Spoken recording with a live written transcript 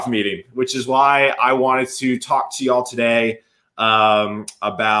meeting, which is why I wanted to talk to y'all today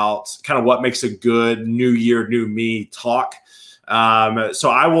about kind of what makes a good New Year, New Me talk. So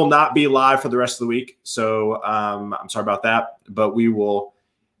I will not be live for the rest of the week. So I'm sorry about that, but we will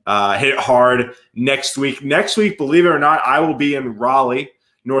hit it hard next week. Next week, believe it or not, I will be in Raleigh,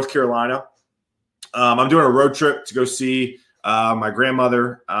 North Carolina. I'm doing a road trip to go see my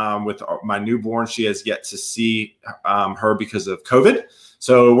grandmother with my newborn. She has yet to see her because of COVID.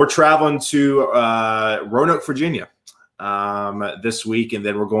 So we're traveling to Roanoke, Virginia this week, and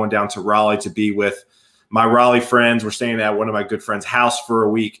then we're going down to Raleigh to be with my Raleigh friends. We're staying at one of my good friends' house for a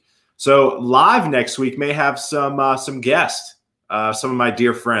week. So live next week may have some guests, some of my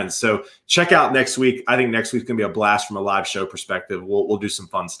dear friends. So check out next week. I think next week's gonna be a blast from a live show perspective. We'll do some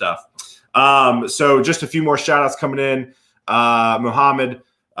fun stuff. So just a few more shout outs coming in. Muhammad,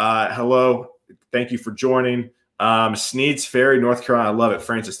 hello. Thank you for joining. Sneeds Ferry, North Carolina. I love it.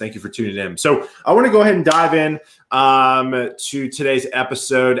 Francis, thank you for tuning in. So I want to go ahead and dive in to today's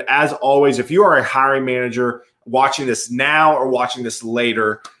episode. As always, if you are a hiring manager watching this now or watching this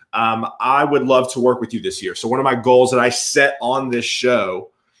later, I would love to work with you this year. So one of my goals that I set on this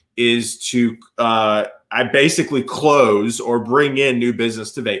show is to I basically close or bring in new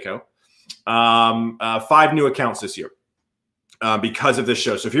business to Vaco. 5 new accounts this year because of this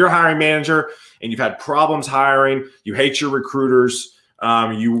show. So if you're a hiring manager and you've had problems hiring, you hate your recruiters,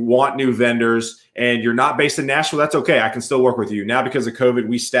 you want new vendors, and you're not based in Nashville, that's okay. I can still work with you. Now, because of COVID,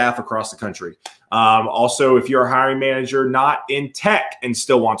 we staff across the country. Also, if you're a hiring manager not in tech and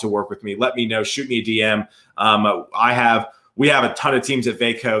still want to work with me, let me know. Shoot me a DM. We have a ton of teams at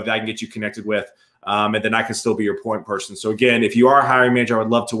Vaco that I can get you connected with. And then I can still be your point person. So again, if you are a hiring manager, I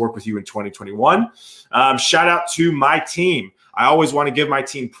would love to work with you in 2021. Shout out to my team. I always want to give my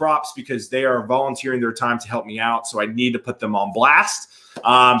team props because they are volunteering their time to help me out. So I need to put them on blast.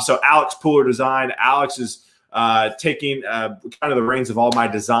 So Alex Pooler Design. Alex is taking kind of the reins of all my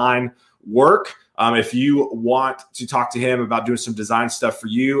design work. If you want to talk to him about doing some design stuff for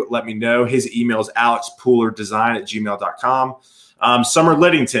you, let me know. His email is alexpoolerdesign@gmail.com. Summer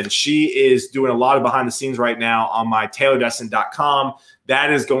Liddington, she is doing a lot of behind the scenes right now on my TaylorDestin.com.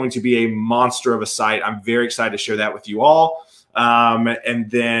 That is going to be a monster of a site. I'm very excited to share that with you all. And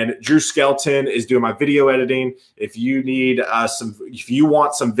then Drew Skelton is doing my video editing. If you need if you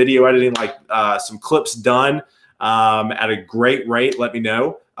want some video editing, like some clips done at a great rate, let me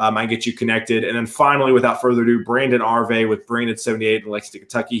know. I can get you connected. And then finally, without further ado, Brandon Arve with Brandon 78 in Lexington,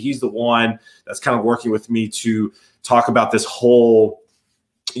 Kentucky. He's the one that's kind of working with me to talk about this whole,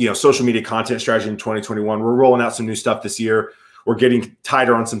 social media content strategy in 2021. We're rolling out some new stuff this year. We're getting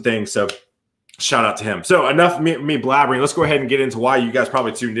tighter on some things. So shout out to him. So enough me blabbering. Let's go ahead and get into why you guys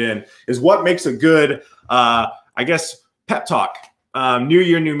probably tuned in is what makes a good, pep talk. New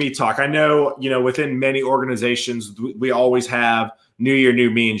Year, New Me talk. I know, within many organizations, we always have New Year,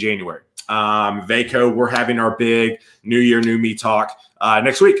 New Me in January. Vaco, we're having our big New Year, New Me talk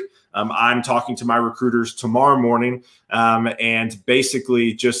next week. I'm talking to my recruiters tomorrow morning and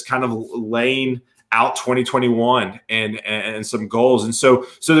basically just kind of laying out 2021 and some goals. And so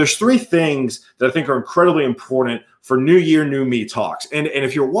there's 3 things that I think are incredibly important for New Year, New Me talks. And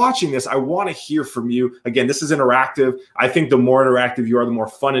if you're watching this, I want to hear from you. Again, this is interactive. I think the more interactive you are, the more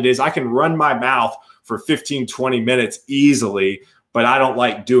fun it is. I can run my mouth for 15, 20 minutes easily, but I don't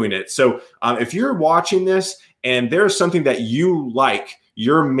like doing it. So if you're watching this and there's something that you like,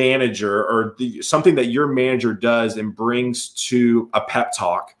 your manager or something that your manager does and brings to a pep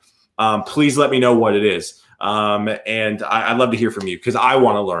talk, please let me know what it is. And I'd love to hear from you because I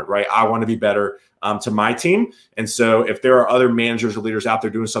want to learn, right? I want to be better to my team. And so if there are other managers or leaders out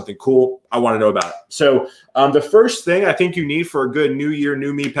there doing something cool, I want to know about it. So the first thing I think you need for a good New Year,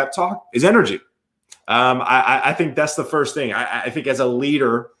 New Me pep talk is energy. I think that's the first thing. I think as a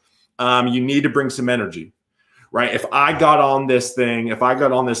leader, you need to bring some energy. Right. If I got on this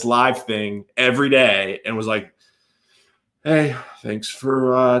live thing every day and was like, hey, thanks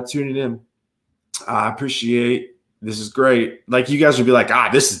for tuning in. I appreciate this is great. Like you guys would be like,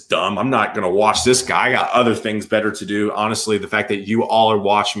 this is dumb. I'm not going to watch this guy. I got other things better to do. Honestly, the fact that you all are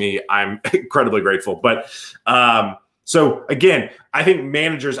watching me, I'm incredibly grateful. But so again, I think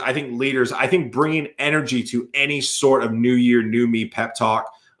managers, I think leaders, I think bringing energy to any sort of New Year, New Me pep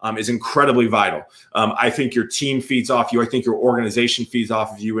talk is incredibly vital. I think your team feeds off you. I think your organization feeds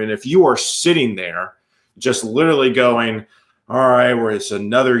off of you. And if you are sitting there just literally going, all right, well, it's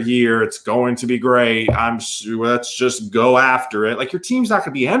another year. It's going to be great. Let's just go after it. Like your team's not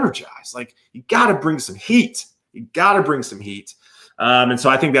going to be energized. Like you got to bring some heat. And so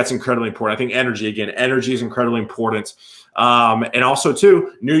I think that's incredibly important. I think energy is incredibly important. And also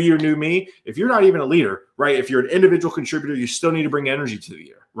too, new year, new me. If you're not even a leader, right? If you're an individual contributor, you still need to bring energy to the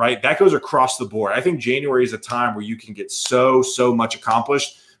year, right? That goes across the board. I think January is a time where you can get so much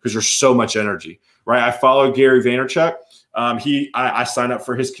accomplished because there's so much energy, right? I follow Gary Vaynerchuk. I sign up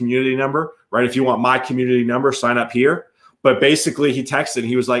for his community number, right? If you want my community number, sign up here. But basically he texted and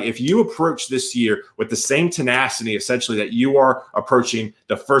he was like, if you approach this year with the same tenacity, essentially that you are approaching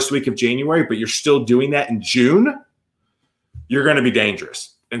the first week of January, but you're still doing that in June, you're going to be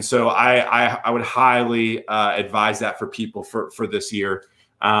dangerous. And so I would highly advise that for people for this year,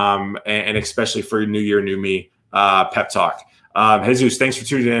 and especially for New Year, New Me pep talk. Jesus, thanks for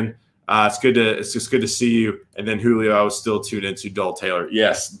tuning in. It's just good to see you. And then Julio, I was still tuned into Dull Taylor.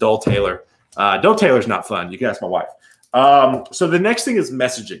 Yes, Dull Taylor. Dull Taylor's not fun. You can ask my wife. So the next thing is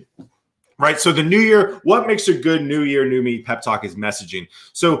messaging, right? So the new year, what makes a good New Year, New Me pep talk is messaging.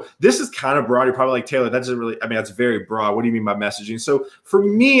 So this is kind of broad. You're probably like, Taylor, that doesn't really, I mean, that's very broad. What do you mean by messaging? So for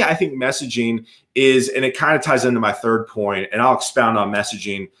me, I think messaging is, and it kind of ties into my third point, and I'll expound on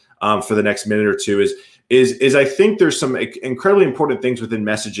messaging for the next minute or two, is I think there's some incredibly important things within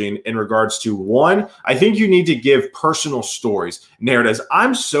messaging in regards to, one, I think you need to give personal stories, narratives.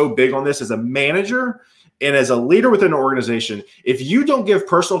 I'm so big on this as a manager and as a leader within an organization. If you don't give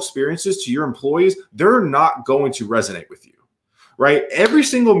personal experiences to your employees, they're not going to resonate with you, right? Every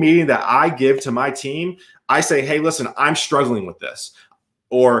single meeting that I give to my team, I say, hey, listen, I'm struggling with this.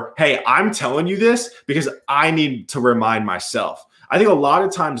 Or, hey, I'm telling you this because I need to remind myself. I think a lot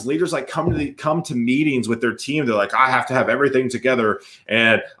of times leaders like come to meetings with their team. They're like, I have to have everything together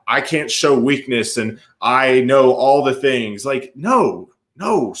and I can't show weakness and I know all the things. Like, no,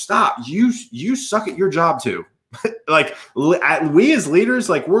 stop. You suck at your job too. Like we as leaders,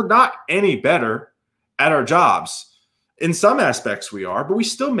 like we're not any better at our jobs. In some aspects we are, but we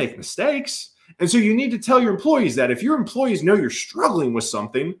still make mistakes. And so you need to tell your employees that if your employees know you're struggling with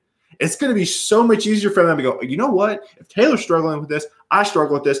something, it's going to be so much easier for them to go, you know what? If Taylor's struggling with this, I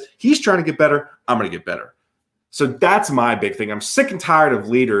struggle with this. He's trying to get better. I'm going to get better. So that's my big thing. I'm sick and tired of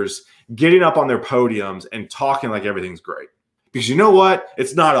leaders getting up on their podiums and talking like everything's great. Because you know what?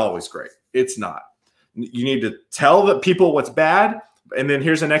 It's not always great. It's not. You need to tell the people what's bad. And then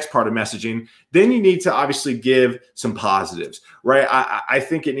here's the next part of messaging. Then you need to obviously give some positives, right? I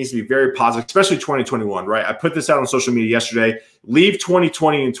think it needs to be very positive, especially 2021, right? I put this out on social media yesterday. Leave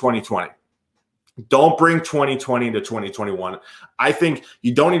 2020 in 2020. Don't bring 2020 into 2021. I think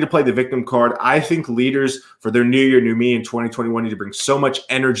you don't need to play the victim card. I think leaders for their New Year, New Me in 2021 need to bring so much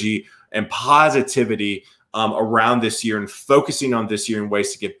energy and positivity around this year and focusing on this year in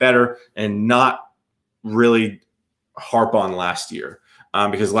ways to get better and not really harp on last year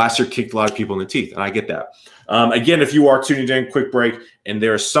because last year kicked a lot of people in the teeth, and I get that. Again, if you are tuning in, quick break, and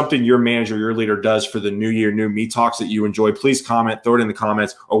there is something your manager, your leader does for the New Year, New Me talks that you enjoy, please comment, throw it in the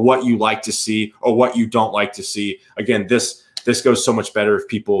comments, or what you like to see or what you don't like to see. Again, this goes so much better if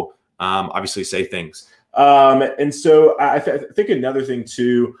people obviously say things. And so I think another thing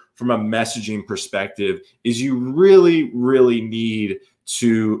too, from a messaging perspective, is you really, really need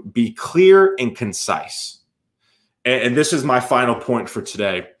to be clear and concise. And this is my final point for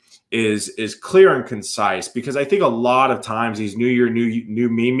today, is clear and concise, because I think a lot of times these New Year, New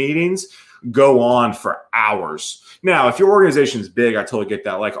Me meetings go on for hours. Now, if your organization is big, I totally get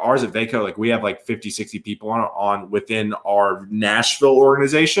that. Like ours at Vaco, like we have like 50, 60 people on within our Nashville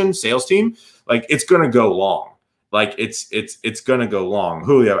organization, sales team. Like it's going to go long. Like it's going to go long.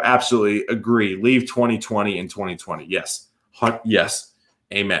 Julio, absolutely agree. Leave 2020 in 2020. Yes. Yes.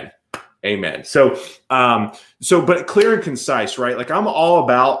 Amen. Amen. So, but clear and concise, right? Like I'm all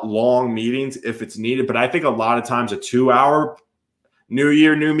about long meetings if it's needed, but I think a lot of times a 2-hour New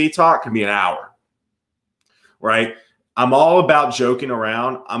Year, New Me talk can be an hour, right? I'm all about joking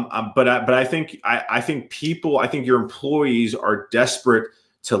around. But I think your employees are desperate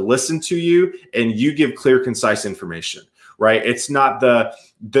to listen to you, and you give clear, concise information, right? It's not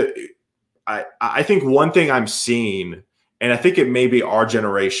I think one thing I'm seeing, and I think it may be our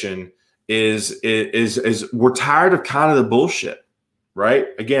generation, is we're tired of kind of the bullshit, right?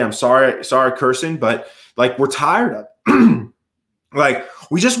 Again, I'm sorry cursing, but like we're tired of it. Like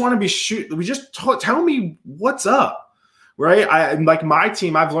we just want to be we just tell me what's up, right? Like my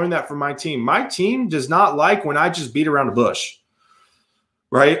team, I've learned that from my team. My team does not like when I just beat around the bush,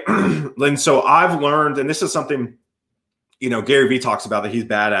 right? And so I've learned, and this is something, Gary Vee talks about that he's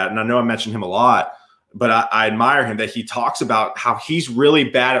bad at, and I know I mentioned him a lot, but I admire him that he talks about how he's really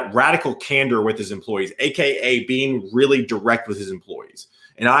bad at radical candor with his employees, AKA being really direct with his employees.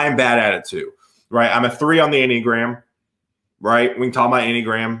 And I am bad at it too, right? I'm a 3 on the Enneagram, right? We can talk about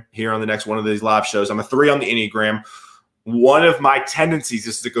Enneagram here on the next one of these live shows. I'm a 3 on the Enneagram. one of my tendencies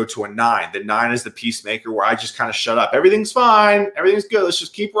is to go to a 9. The 9 is the peacemaker, where I just kind of shut up. Everything's fine. Everything's good. Let's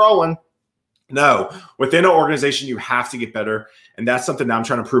just keep rolling. No, within an organization, you have to get better. And that's something that I'm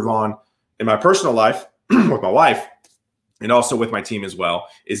trying to prove on in my personal life with my wife, and also with my team as well,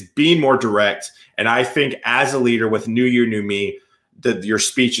 is being more direct. And I think as a leader with New Year, New Me, your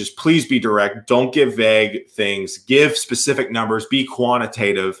speeches, please be direct. Don't give vague things. Give specific numbers. Be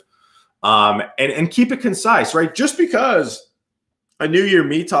quantitative, and keep it concise, right? Just because a New Year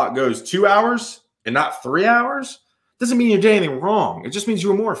Me talk goes 2 hours and not 3 hours doesn't mean you did anything wrong. It just means you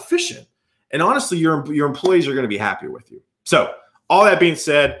were more efficient. And honestly, your employees are going to be happier with you. So all that being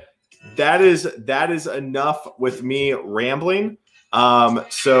said, that is enough with me rambling.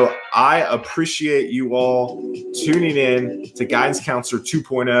 So I appreciate you all tuning in to Guidance Counselor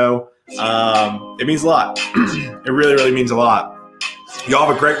 2.0. It means a lot. It really, really means a lot. Y'all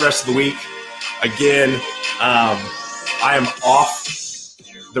have a great rest of the week. Again, I am off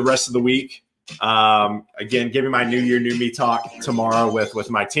the rest of the week. Again, giving my New Year, New Me talk tomorrow with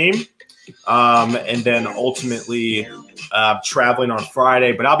my team. And then ultimately traveling on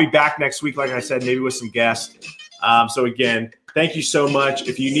Friday. But I'll be back next week, like I said, maybe with some guests. So again, thank you so much.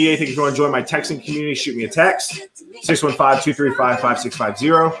 If you need anything, if you want to join my texting community, shoot me a text,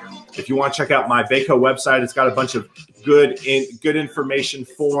 615-235-5650. If you want to check out my Vaco website, it's got a bunch of good information,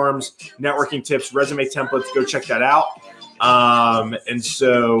 forums, networking tips, resume templates. Go check that out. And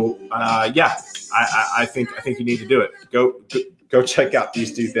so, yeah, I think you need to do it. Go check out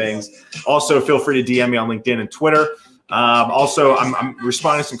these 2 things. Also, feel free to DM me on LinkedIn and Twitter. Also, I'm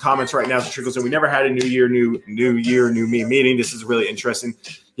responding to some comments right now as it trickles in. We never had a New Year, New Me meeting. This is really interesting.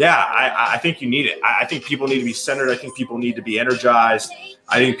 Yeah, I think you need it. I think people need to be centered. I think people need to be energized.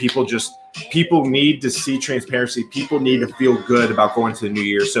 I think people need to see transparency. People need to feel good about going to the new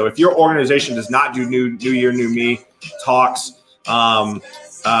year. So if your organization does not do New Year, New Me talks,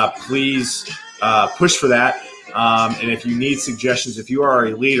 please push for that. And if you need suggestions, if you are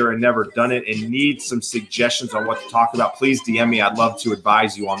a leader and never done it and need some suggestions on what to talk about, please DM me. I'd love to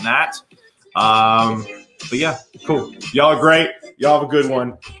advise you on that. But yeah, cool. Y'all are great. Y'all have a good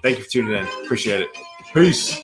one. Thank you for tuning in. Appreciate it. Peace.